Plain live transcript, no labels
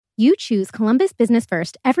You choose Columbus Business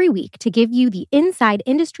First every week to give you the inside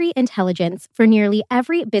industry intelligence for nearly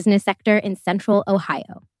every business sector in Central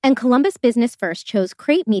Ohio. And Columbus Business First chose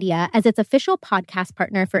Crate Media as its official podcast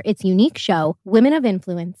partner for its unique show, Women of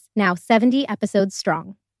Influence, now 70 episodes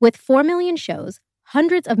strong. With 4 million shows,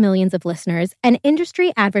 hundreds of millions of listeners, and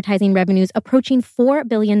industry advertising revenues approaching $4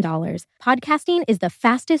 billion, podcasting is the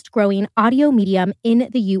fastest growing audio medium in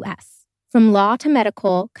the U.S. From law to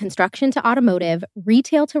medical, construction to automotive,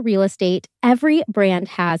 retail to real estate, every brand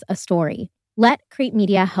has a story. Let Crate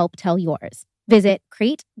Media help tell yours. Visit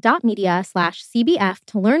crate.media/CBF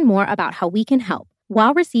to learn more about how we can help,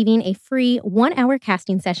 while receiving a free 1-hour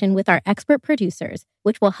casting session with our expert producers,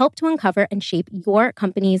 which will help to uncover and shape your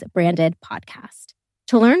company's branded podcast.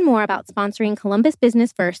 To learn more about sponsoring Columbus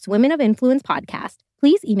Business First's Women of Influence podcast,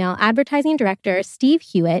 please email Advertising Director Steve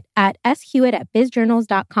Hewitt at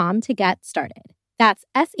shewitt@bizjournals.com to get started. That's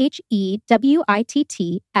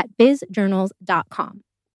SHEWITT at bizjournals.com.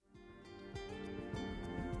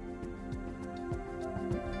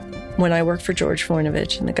 When I worked for George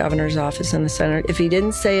Voinovich in the governor's office in the Senate, if he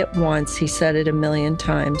didn't say it once, he said it a million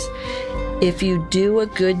times. If you do a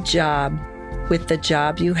good job with the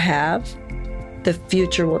job you have, the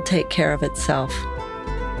future will take care of itself.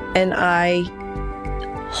 And I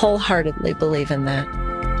wholeheartedly believe in that.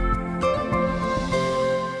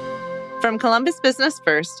 From Columbus Business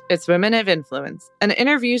First, it's Women of Influence, an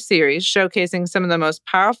interview series showcasing some of the most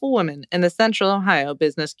powerful women in the Central Ohio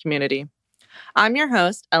business community. I'm your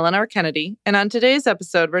host, Eleanor Kennedy, and on today's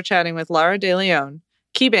episode, we're chatting with Laura DeLeon,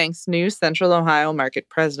 KeyBank's new Central Ohio market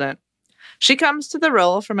president. She comes to the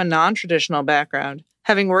role from a non-traditional background,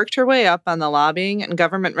 having worked her way up on the lobbying and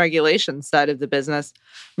government regulations side of the business,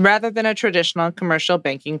 rather than a traditional commercial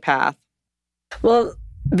banking path. Well,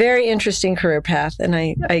 very interesting career path, and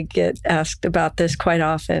I get asked about this quite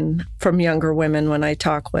often from younger women when I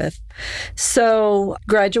talk with. So,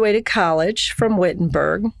 graduated college from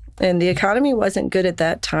Wittenberg, and the economy wasn't good at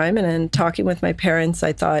that time, and in talking with my parents,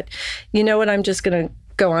 I thought, you know what, I'm just going to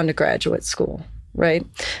go on to graduate school, right?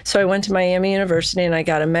 So I went to Miami University, and I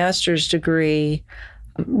got a master's degree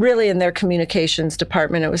really in their communications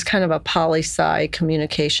department. It was kind of a poli-sci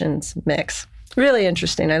communications mix. Really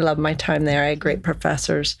interesting. I loved my time there. I had great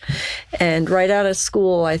professors. And right out of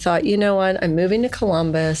school, I thought, you know what? I'm moving to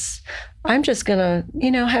Columbus. I'm just going to,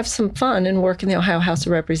 have some fun and work in the Ohio House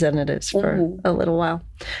of Representatives for a little while.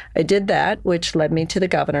 I did that, which led me to the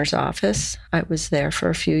governor's office. I was there for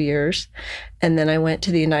a few years. And then I went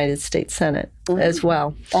to the United States Senate as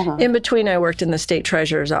well. In between, I worked in the state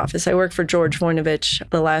treasurer's office. I worked for George Voinovich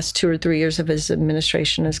the last 2 or 3 years of his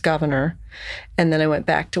administration as governor. And then I went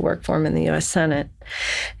back to work for him in the U.S. Senate.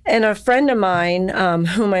 And a friend of mine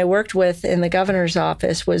whom I worked with in the governor's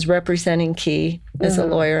office was representing Key as a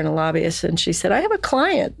lawyer and a lobbyist. And she said, I have a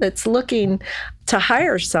client that's looking to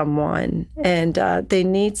hire someone, and they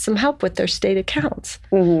need some help with their state accounts.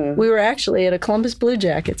 We were actually at a Columbus Blue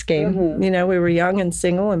Jackets game. We were young and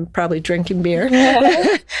single and probably drinking beer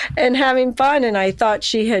and having fun. And I thought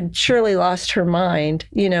she had surely lost her mind.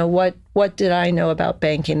 What did I know about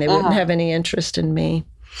banking? They wouldn't have any interest in me.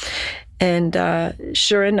 And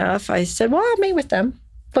sure enough, I said, well, I'll meet with them.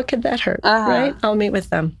 What could that hurt, right? I'll meet with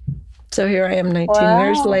them. So here I am 19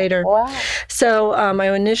 years later. So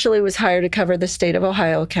I initially was hired to cover the state of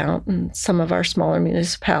Ohio account and some of our smaller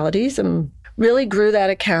municipalities, and really grew that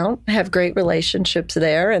account, have great relationships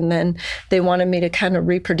there. And then they wanted me to kind of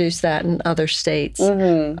reproduce that in other states.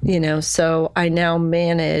 So I now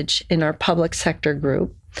manage in our public sector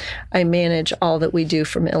group. I manage all that we do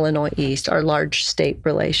from Illinois East, our large state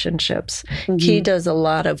relationships. Key does a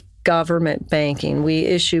lot of government banking. We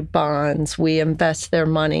issue bonds. We invest their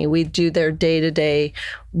money. We do their day-to-day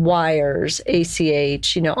wires,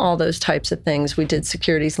 ACH, all those types of things. We did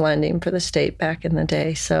securities lending for the state back in the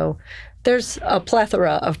day. So there's a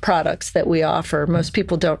plethora of products that we offer. Most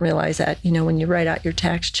people don't realize that, when you write out your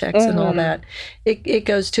tax checks and all that, it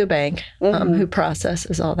goes to a bank who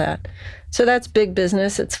processes all that. So that's big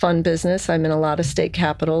business. It's fun business. I'm in a lot of state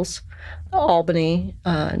capitals. Albany,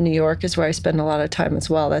 New York is where I spend a lot of time as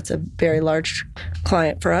well. That's a very large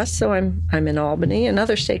client for us. So I'm in Albany and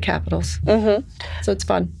other state capitals. So it's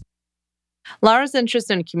fun. Laura's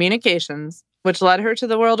interest in communications, which led her to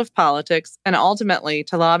the world of politics and ultimately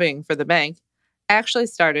to lobbying for the bank, actually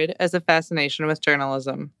started as a fascination with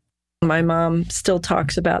journalism. My mom still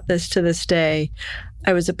talks about this to this day.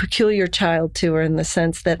 I was a peculiar child to her in the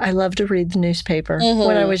sense that I loved to read the newspaper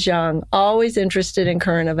when I was young, always interested in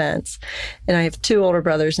current events. And I have 2 older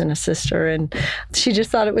brothers and a sister. And she just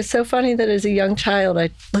thought it was so funny that as a young child,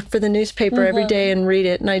 I'd look for the newspaper every day and read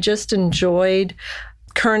it. And I just enjoyed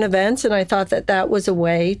current events, and I thought that that was a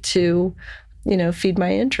way to, feed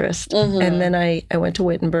my interest. And then I went to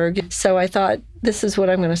Wittenberg. So I thought, this is what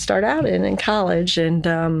I'm going to start out in college. And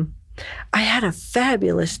I had a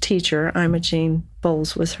fabulous teacher. Imogene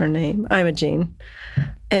Bowles was her name. Imogene.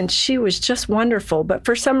 And she was just wonderful. But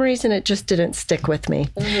for some reason, it just didn't stick with me.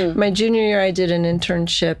 My junior year, I did an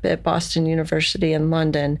internship at Boston University in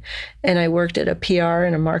London. And I worked at a PR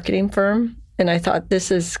and a marketing firm. And I thought,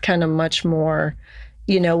 this is kind of much more,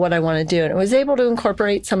 what I want to do. And I was able to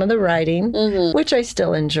incorporate some of the writing, which I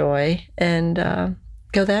still enjoy, and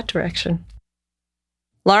go that direction.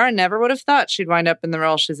 Laura never would have thought she'd wind up in the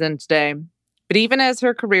role she's in today. But even as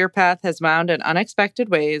her career path has wound in unexpected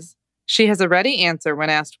ways, she has a ready answer when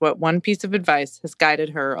asked what one piece of advice has guided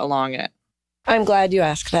her along it. I'm glad you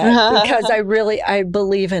asked that because I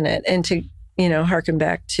believe in it. And to, harken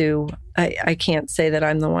back to, I can't say that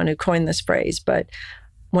I'm the one who coined this phrase, but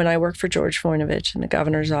when I worked for George Voinovich in the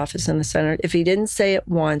governor's office in the Senate, if he didn't say it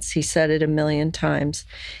once, he said it a million times.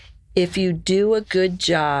 If you do a good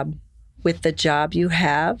job with the job you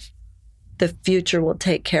have, the future will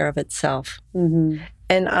take care of itself. And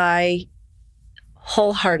I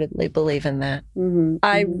wholeheartedly believe in that.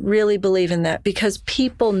 I really believe in that because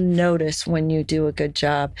people notice when you do a good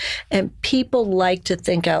job and people like to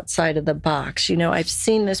think outside of the box. I've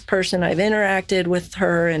seen this person, I've interacted with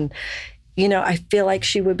her, and I feel like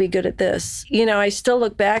she would be good at this. I still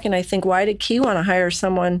look back and I think, why did Key want to hire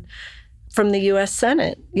someone from the U.S.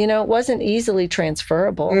 Senate? It wasn't easily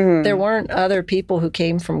transferable. There weren't other people who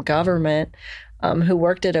came from government who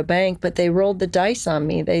worked at a bank, but they rolled the dice on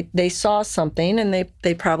me. They saw something and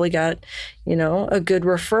they probably got, a good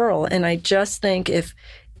referral. And I just think if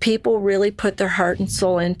people really put their heart and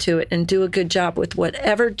soul into it and do a good job with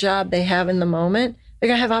whatever job they have in the moment, they're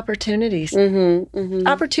going to have opportunities.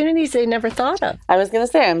 Opportunities they never thought of. I was going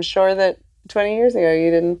to say, I'm sure that 20 years ago, you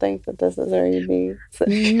didn't think that this is where you'd be.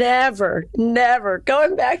 Never.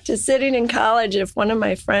 Going back to sitting in college, if one of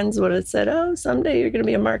my friends would have said, oh, someday you're going to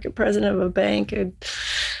be a market president of a bank,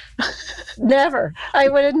 never. I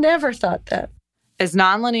would have never thought that. As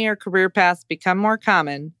nonlinear career paths become more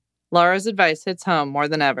common, Laura's advice hits home more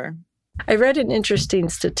than ever. I read an interesting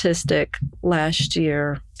statistic last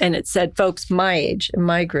year, and it said folks my age, in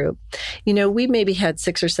my group, we maybe had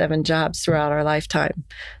 6 or 7 jobs throughout our lifetime.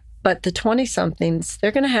 But the 20-somethings,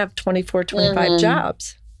 they're going to have 24, 25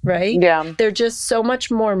 jobs, right? Yeah. They're just so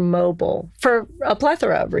much more mobile for a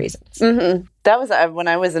plethora of reasons. That was when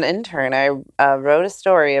I was an intern. I wrote a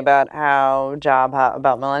story about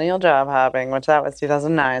about millennial job hopping, which that was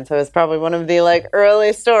 2009. So it was probably one of the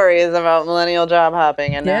early stories about millennial job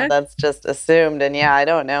hopping, and now that's just assumed. And I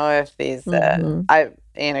don't know if these.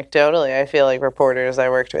 Anecdotally, I feel like reporters I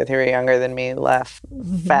worked with who were younger than me left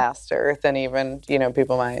faster than even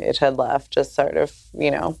people my age had left. Just sort of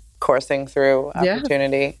coursing through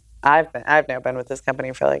opportunity. Yeah. I've now been with this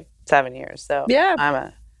company for 7 years, so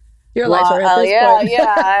I'm you're a lifer at this point.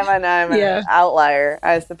 I'm an outlier,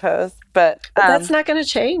 I suppose. But that's not going to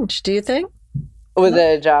change, do you think? With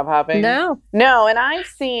the job hopping? No. And I've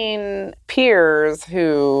seen peers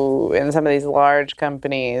who, in some of these large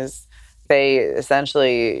companies, they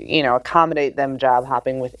essentially, accommodate them job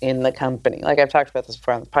hopping within the company. I've talked about this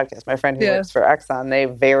before on the podcast. My friend who works for Exxon, they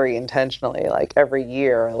very intentionally, every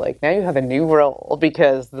year, now you have a new role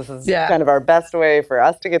because this is kind of our best way for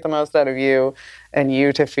us to get the most out of you and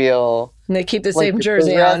you to feel... And they keep the same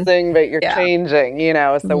jersey on. But you're changing,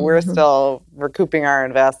 so we're still recouping our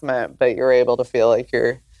investment, but you're able to feel like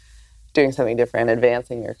you're doing something different,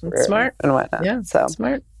 advancing your career. That's smart. And whatnot. Yeah, so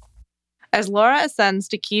smart. As Laura ascends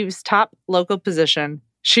to Key's top local position,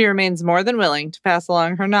 she remains more than willing to pass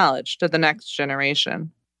along her knowledge to the next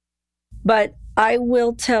generation. But I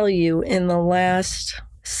will tell you, in the last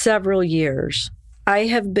several years, I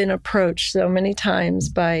have been approached so many times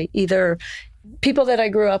by either people that I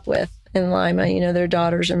grew up with in Lima, their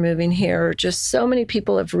daughters are moving here, or just so many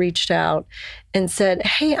people have reached out and said,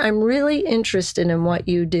 hey, I'm really interested in what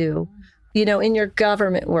you do. In your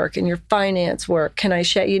government work, in your finance work, can I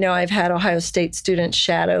I've had Ohio State students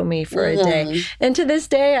shadow me for a day. And to this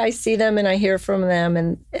day, I see them and I hear from them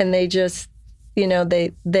and they just,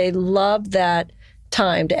 they love that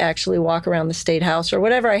time to actually walk around the State House or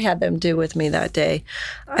whatever I had them do with me that day.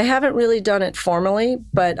 I haven't really done it formally,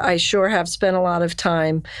 but I sure have spent a lot of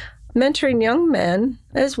time mentoring young men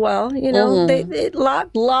as well.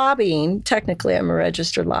 Lobbying. Technically, I'm a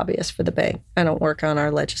registered lobbyist for the bank. I don't work on our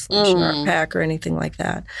legislation or our PAC or anything like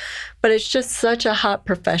that. But it's just such a hot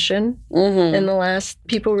profession. In the last,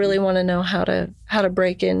 people really want to know how to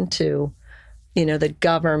break into the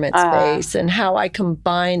government space and how I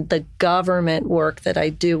combined the government work that I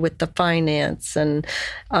do with the finance and,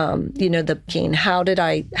 how did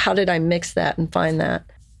I mix that and find that?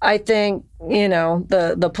 I think,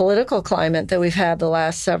 the political climate that we've had the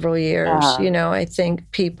last several years, I think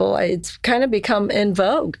it's kind of become in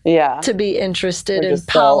vogue to be interested in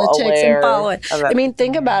politics and follow it. I mean,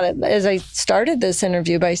 think about it. As I started this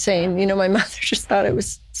interview by saying, my mother just thought it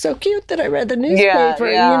was so cute that I read the newspaper,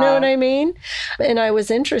 you know what I mean? And I was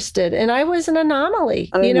interested, and I was an anomaly.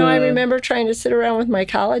 Mm-hmm. I remember trying to sit around with my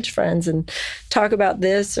college friends and talk about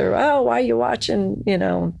this or, why are you watching,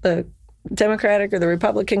 the Democratic or the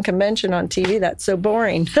Republican convention on TV? That's so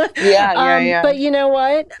boring. Yeah. But you know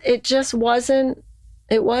what? It just wasn't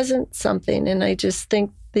something. And I just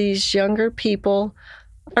think these younger people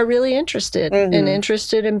are really interested and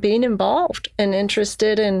interested in being involved and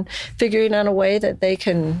interested in figuring out a way that they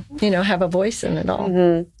can, have a voice in it all.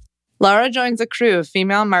 Mm-hmm. Laura joins a crew of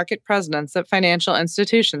female market presidents at financial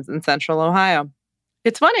institutions in Central Ohio.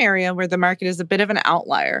 It's one area where the market is a bit of an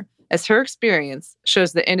outlier, as her experience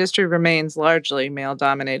shows the industry remains largely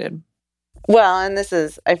male-dominated. Well, and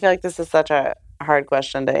I feel like this is such a hard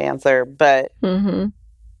question to answer, but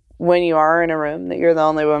when you are in a room, that you're the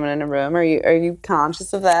only woman in a room, are you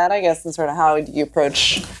conscious of that, I guess, and sort of how do you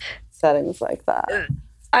approach settings like that?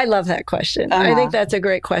 I love that question. I think that's a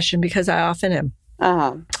great question because I often am.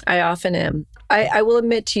 I often am. I will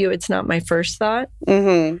admit to you, it's not my first thought,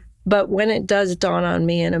 but when it does dawn on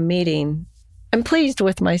me in a meeting, I'm pleased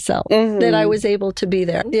with myself that I was able to be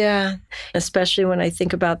there. Yeah. Especially when I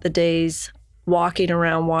think about the days walking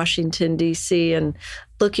around Washington, D.C. and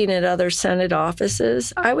looking at other Senate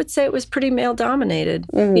offices, I would say it was pretty male-dominated,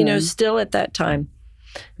 still at that time.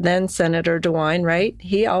 Then Senator DeWine, right?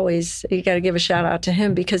 You got to give a shout out to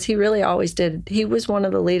him because he really always did. He was one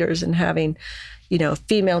of the leaders in having,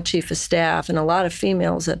 female chief of staff and a lot of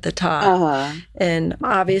females at the top. And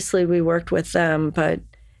obviously we worked with them, but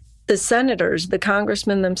the senators, the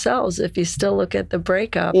congressmen themselves, if you still look at the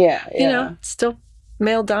breakup, still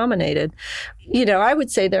male-dominated. I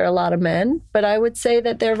would say there are a lot of men, but I would say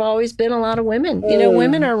that there have always been a lot of women.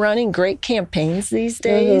 Women are running great campaigns these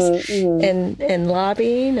days and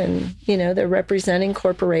lobbying, and, they're representing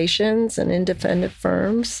corporations and independent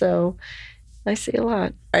firms. So I see a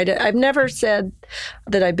lot. I've never said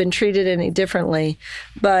that I've been treated any differently,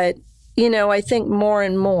 but, I think more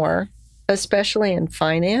and more, especially in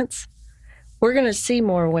finance, we're going to see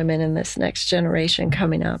more women in this next generation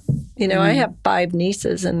coming up. I have 5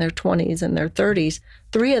 nieces in their 20s and their 30s.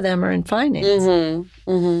 3 of them are in finance.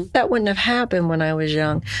 That wouldn't have happened when I was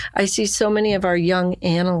young. I see so many of our young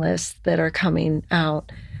analysts that are coming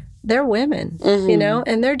out. They're women,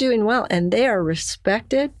 and they're doing well. And they are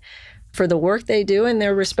respected for the work they do, and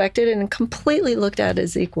they're respected and completely looked at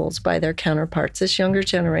as equals by their counterparts. This younger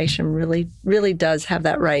generation really, really does have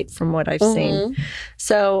that right from what I've seen.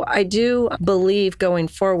 So I do believe going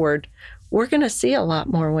forward, we're going to see a lot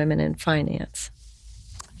more women in finance.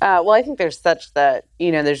 Well, I think there's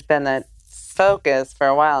there's been that focus for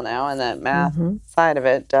a while now, and that math side of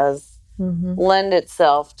it does lend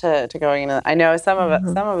itself to going into. I know some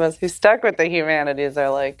of us who stuck with the humanities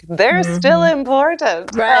are like, they're still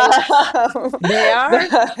important, right? They are.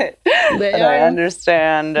 I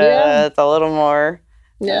understand it's a little more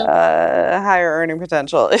higher earning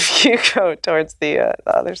potential if you go towards the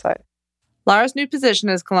other side. Laura's new position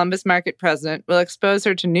as Columbus Market President will expose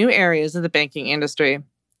her to new areas of the banking industry,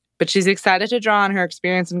 but she's excited to draw on her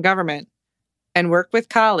experience in government and work with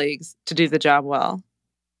colleagues to do the job well.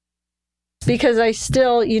 Because I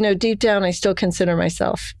still, deep down, I still consider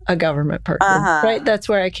myself a government person, right? That's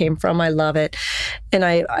where I came from. I love it. And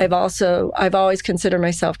I've always considered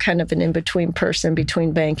myself kind of an in-between person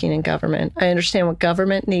between banking and government. I understand what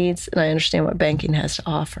government needs, and I understand what banking has to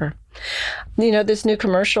offer. This new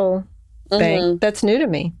commercial bank, that's new to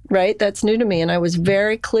me, right? That's new to me. And I was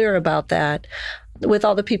very clear about that with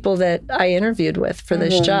all the people that I interviewed with for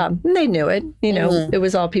this job. And they knew it. It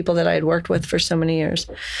was all people that I had worked with for so many years.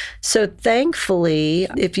 So thankfully,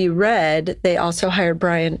 if you read, they also hired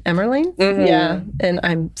Brian Emmerling. Yeah. And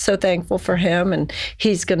I'm so thankful for him. And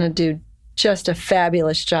he's going to do just a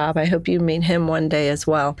fabulous job. I hope you meet him one day as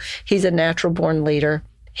well. He's a natural born leader.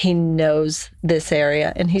 He knows this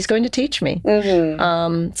area, and he's going to teach me.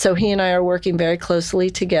 So he and I are working very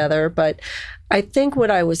closely together. But I think what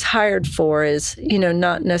I was hired for is,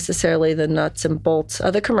 not necessarily the nuts and bolts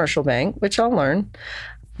of the commercial bank, which I'll learn,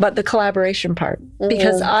 but the collaboration part.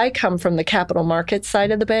 Because I come from the capital markets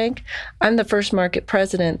side of the bank. I'm the first market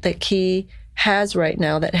president that Key has right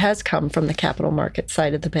now that has come from the capital market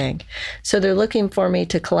side of the bank. So they're looking for me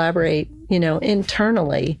to collaborate,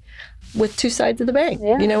 internally with two sides of the bank.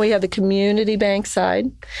 Yeah. You know, we have the community bank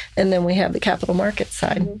side, and then we have the capital market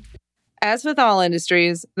side. Mm-hmm. As with all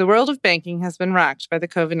industries, the world of banking has been rocked by the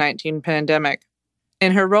COVID-19 pandemic.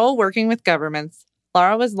 In her role working with governments,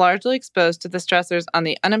 Laura was largely exposed to the stressors on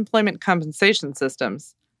the unemployment compensation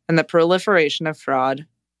systems and the proliferation of fraud.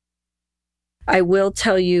 I will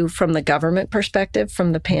tell you from the government perspective,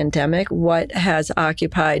 from the pandemic, what has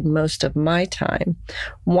occupied most of my time.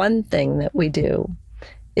 One thing that we do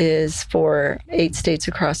is for 8 states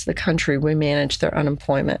across the country, we manage their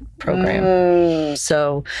unemployment program.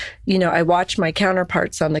 So, you know, I watch my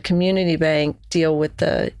counterparts on the community bank deal with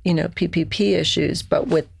the, you know, PPP issues, but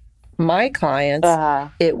with my clients,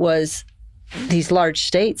 it was these large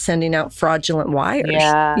states sending out fraudulent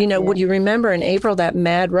wires. You know, would you remember in April that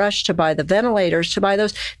mad rush to buy the ventilators, to buy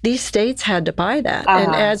those? These states had to buy that.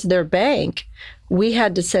 And as their bank, we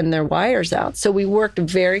had to send their wires out. So we worked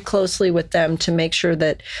very closely with them to make sure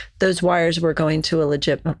that those wires were going to a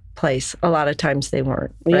legitimate place. A lot of times they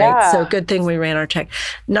weren't, right? Yeah. So good thing we ran our check.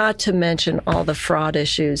 Not to mention all the fraud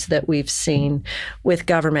issues that we've seen with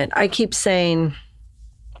government. I keep saying,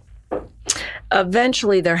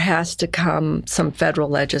 eventually there has to come some federal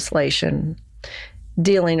legislation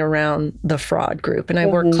dealing around the fraud group. And I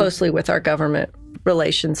work closely with our government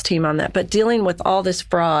relations team on that. But dealing with all this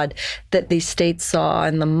fraud that these states saw,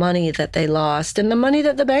 and the money that they lost, and the money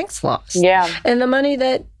that the banks lost, and the money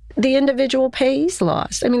that the individual payees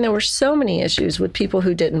lost. I mean, there were so many issues with people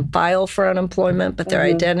who didn't file for unemployment, but their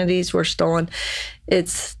identities were stolen.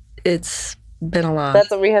 It's been a lot.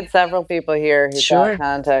 That's what we had several people here who got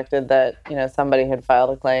contacted that, you know, somebody had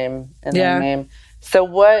filed a claim in their name. So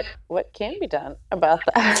what can be done about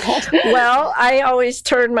that? Well, I always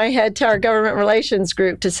turn my head to our government relations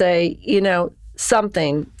group to say, you know,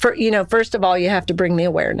 something. For, you know, first of all, you have to bring the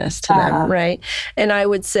awareness to them, right? And I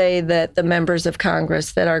would say that the members of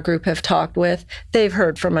Congress that our group have talked with, they've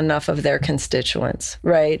heard from enough of their constituents,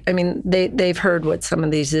 right? I mean, they've heard what some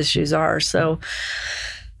of these issues are. So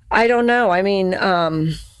I don't know. I mean,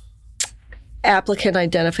 applicant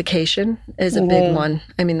identification is a big one.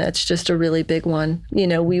 I mean, that's just a really big one. You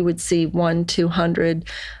know, we would see 100-200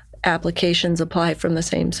 applications apply from the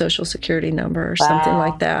same Social Security number or something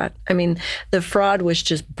like that. I mean, the fraud was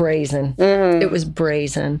just brazen. It was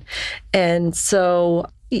brazen. And so,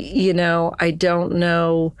 you know, I don't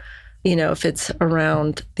know, you know, if it's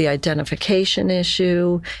around the identification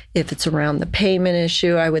issue, if it's around the payment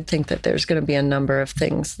issue. I would think that there's going to be a number of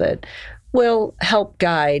things that will help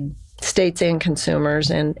guide states and consumers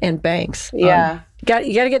and banks. You got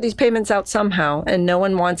to get these payments out somehow, and no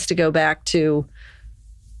one wants to go back to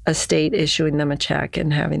a state issuing them a check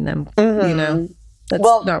and having them, you know,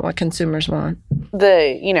 that's not what consumers want.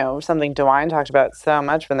 You know, something DeWine talked about so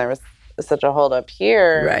much when there was such a holdup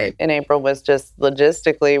here in April was just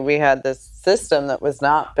logistically, we had this system that was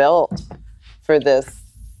not built for this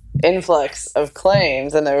influx of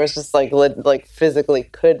claims, and there was just like physically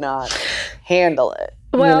could not handle it.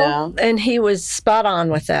 Well, you know? And he was spot on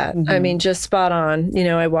with that. I mean, just spot on. You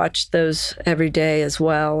know, I watched those every day as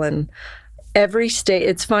well. And every state,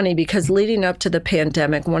 it's funny because leading up to the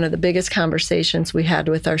pandemic, one of the biggest conversations we had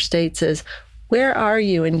with our states is, where are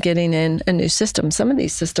you in getting in a new system? Some of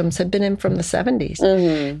these systems had been in from the 70s.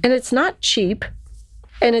 And it's not cheap.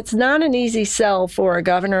 And it's not an easy sell for a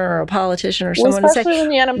governor or a politician or someone to say, especially when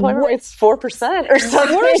the unemployment rate's 4% or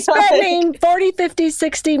something. We're spending $40, $50,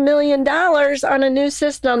 $60 million on a new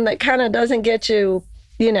system that kind of doesn't get you,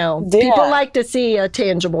 you know, people like to see a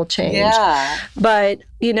tangible change. But,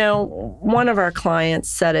 you know, one of our clients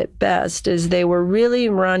said it best is they were really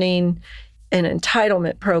running an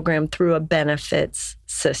entitlement program through a benefits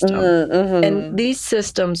system. And these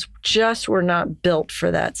systems just were not built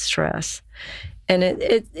for that stress. And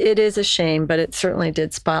it is a shame, but it certainly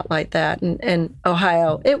did spotlight that. And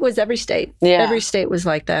Ohio, it was every state. Every state was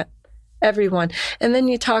like that. Everyone. And then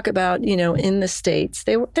you talk about, you know, in the states,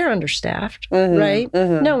 they're understaffed, right?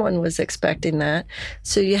 No one was expecting that.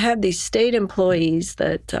 So you had these state employees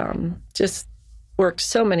that just worked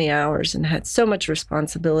so many hours and had so much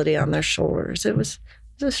responsibility on their shoulders. It was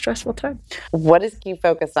a stressful time. What is Key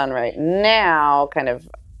focused on right now, kind of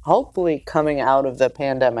hopefully coming out of the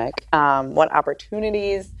pandemic? What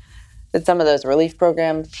opportunities did some of those relief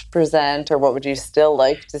programs present, or what would you still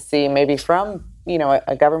like to see maybe from, you know,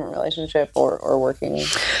 a government relationship or working?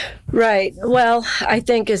 Right. Well, I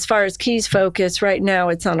think as far as Key's focus right now,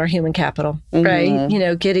 it's on our human capital, right? You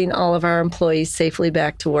know, getting all of our employees safely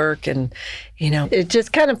back to work. And, you know, it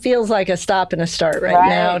just kind of feels like a stop and a start right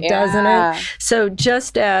now, doesn't it? So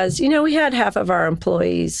just as, you know, we had half of our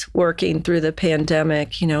employees working through the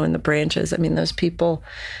pandemic, you know, in the branches. I mean, those people,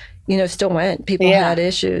 still went. People had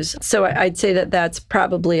issues. So I'd say that that's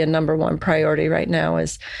probably a number one priority right now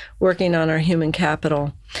is working on our human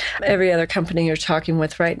capital. Every other company you're talking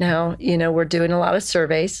with right now, we're doing a lot of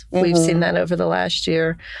surveys. We've seen that over the last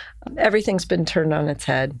year. Everything's been turned on its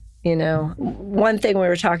head. One thing we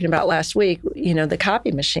were talking about last week, the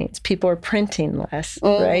copy machines, people are printing less,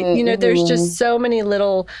 right? There's just so many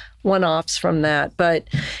little one-offs from that. But,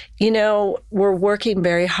 we're working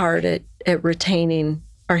very hard at retaining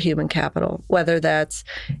our human capital, whether that's,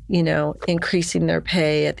 increasing their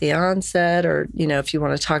pay at the onset or, if you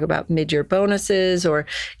want to talk about mid-year bonuses, or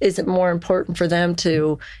is it more important for them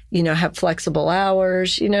to, have flexible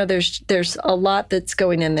hours? There's a lot that's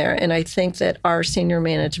going in there. And I think that our senior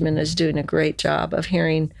management is doing a great job of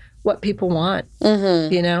hearing what people want.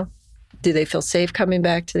 Do they feel safe coming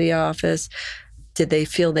back to the office? Did they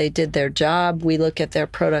feel they did their job? We look at their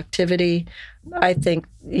productivity. I think,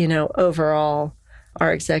 overall,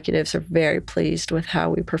 our executives are very pleased with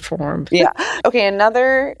how we performed. Yeah. Okay.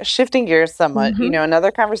 Another shifting gears somewhat,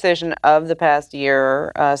 another conversation of the past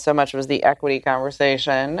year, so much was the equity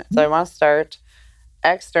conversation. So I want to start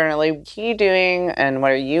externally. What are you doing and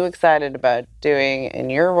what are you excited about doing in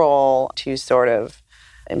your role to sort of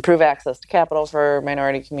improve access to capital for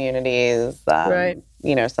minority communities? Right.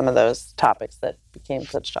 Some of those topics that became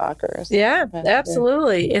such shockers. Yeah,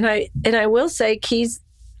 absolutely. And I will say Key's,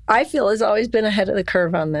 I feel, has always been ahead of the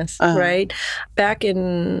curve on this, right? Back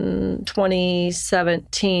in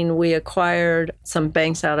 2017, we acquired some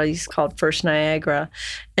banks out east called First Niagara.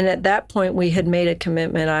 And at that point, we had made a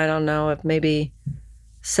commitment, I don't know, of maybe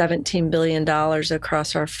 $17 billion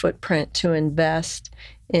across our footprint to invest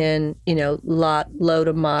in, low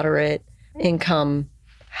to moderate income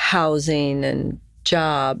housing and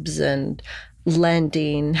jobs and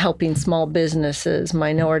lending, helping small businesses,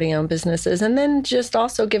 minority-owned businesses, and then just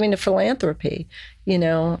also giving to philanthropy,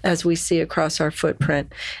 as we see across our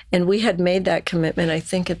footprint. And we had made that commitment, I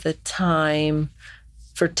think, at the time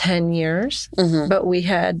for 10 years, but we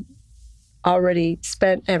had already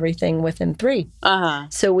spent everything within 3.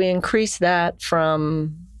 So we increased that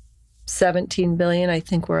from $17 billion. I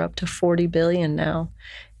think we're up to $40 billion now.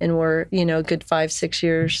 And we're, a good 5-6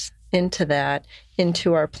 years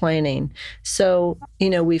into our planning. So,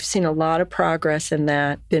 we've seen a lot of progress in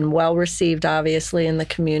that, been well received, obviously, in the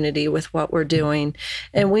community with what we're doing.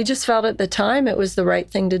 And we just felt at the time it was the right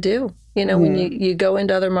thing to do. When you go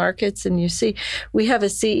into other markets and you see, we have a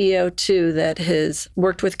CEO too that has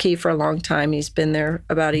worked with Key for a long time. He's been there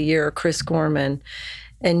about a year, Chris Gorman.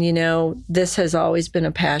 And, this has always been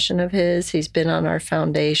a passion of his. He's been on our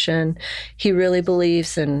foundation. He really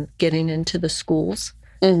believes in getting into the schools.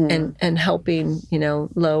 And helping,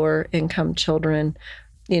 lower income children,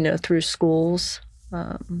 through schools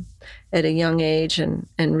at a young age and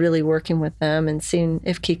really working with them and seeing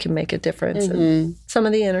if Key can make a difference in some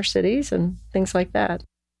of the inner cities and things like that.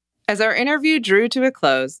 As our interview drew to a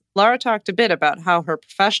close, Laura talked a bit about how her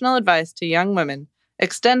professional advice to young women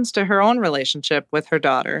extends to her own relationship with her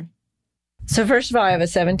daughter. So first of all, I have a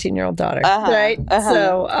 17-year-old daughter, right?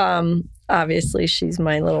 So obviously she's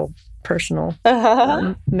my little personal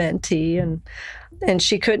mentee, and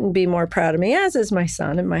she couldn't be more proud of me, as is my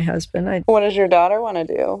son and my husband. What does your daughter want to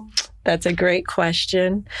do? That's a great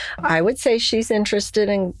question. I would say she's interested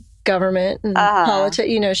in government and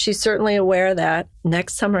politics. She's certainly aware of that.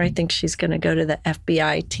 Next summer, I think she's going to go to the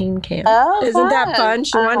FBI teen camp. Isn't that fun?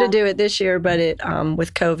 She wanted to do it this year, but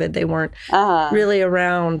with COVID, they weren't really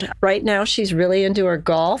around. Right now, she's really into her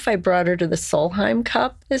golf. I brought her to the Solheim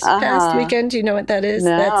Cup this past weekend. Do you know what that is?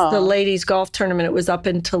 No. That's the ladies' golf tournament. It was up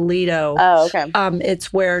in Toledo. Oh, okay.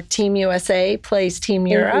 It's where Team USA plays Team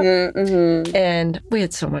Europe. And we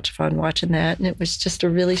had so much fun watching that. And it was just a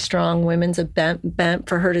really strong women's event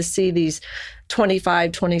for her to see these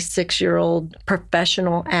 25, 26-year-old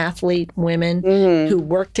professional athlete women who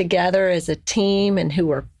work together as a team and who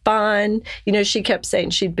are fun. She kept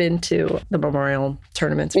saying she'd been to the memorial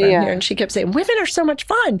tournaments around here, and she kept saying, women are so much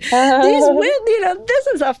fun. These women, this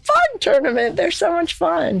is a fun tournament. They're so much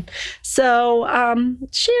fun. So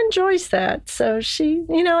she enjoys that. So she,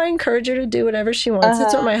 I encourage her to do whatever she wants.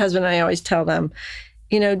 That's what my husband and I always tell them.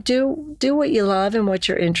 Do what you love and what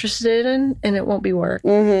you're interested in, and it won't be work,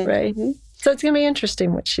 right? So it's going to be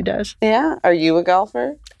interesting what she does. Yeah. Are you a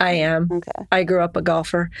golfer? I am. Okay. I grew up a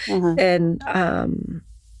golfer. And,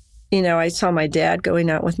 I saw my dad going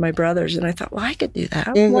out with my brothers, and I thought, well, I could do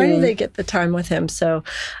that. Why do they get the time with him? So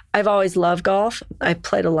I've always loved golf. I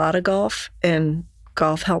played a lot of golf, and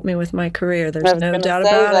golf helped me with my career. There's I was no gonna doubt say,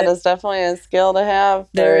 about that it. is definitely a skill to have.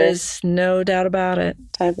 There is no doubt about it.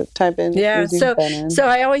 Type in. Yeah. you've been in. So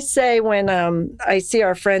I always say when I see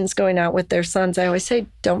our friends going out with their sons, I always say,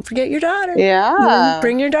 don't forget your daughter. Yeah.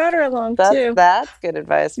 Bring your daughter along too. That's good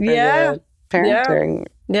advice for Yeah. the parenting.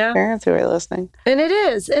 Yeah. Parents who are listening. And it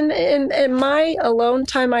is. And my alone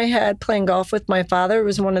time I had playing golf with my father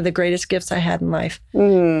was one of the greatest gifts I had in life,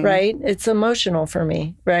 right? It's emotional for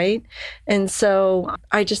me, right? And so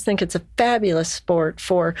I just think it's a fabulous sport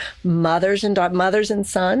for mothers and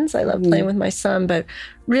sons. I love playing with my son, but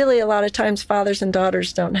really a lot of times fathers and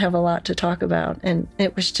daughters don't have a lot to talk about. And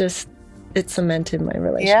it cemented my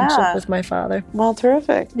relationship with my father. Well,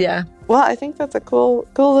 terrific. Yeah. Well, I think that's a cool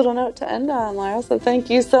little note to end on, Lyra. So thank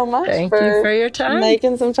you so much Thank you for your time.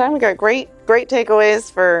 Making some time. We got great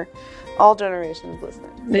takeaways for all generations listening.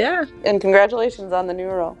 Yeah. And congratulations on the new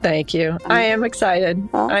role. Thank you. I am excited.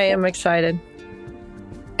 Awesome. I am excited.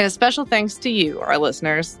 And a special thanks to you, our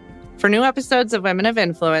listeners. For new episodes of Women of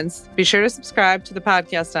Influence, be sure to subscribe to the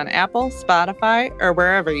podcast on Apple, Spotify, or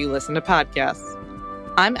wherever you listen to podcasts.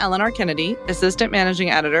 I'm Eleanor Kennedy, Assistant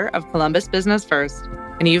Managing Editor of Columbus Business First,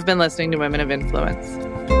 and you've been listening to Women of Influence.